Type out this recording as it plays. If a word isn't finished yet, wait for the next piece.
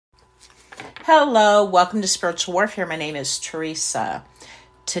Hello, welcome to Spiritual Warfare. My name is Teresa.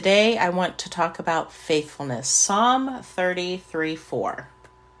 Today I want to talk about faithfulness. Psalm 33:4.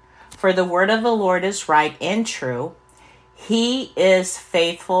 For the word of the Lord is right and true. He is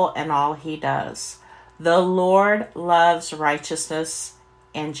faithful in all he does. The Lord loves righteousness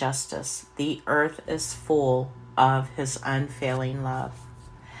and justice. The earth is full of his unfailing love.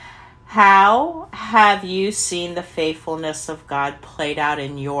 How have you seen the faithfulness of God played out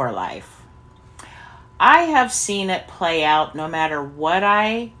in your life? I have seen it play out no matter what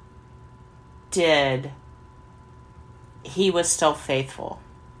I did, he was still faithful.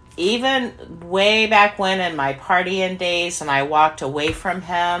 Even way back when in my partying days and I walked away from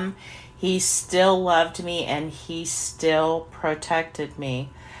him, he still loved me and he still protected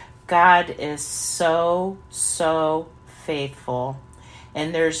me. God is so faithful,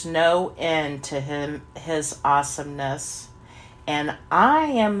 and there's no end to his awesomeness. And I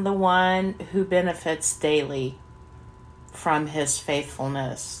am the one who benefits daily from his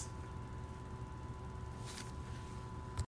faithfulness.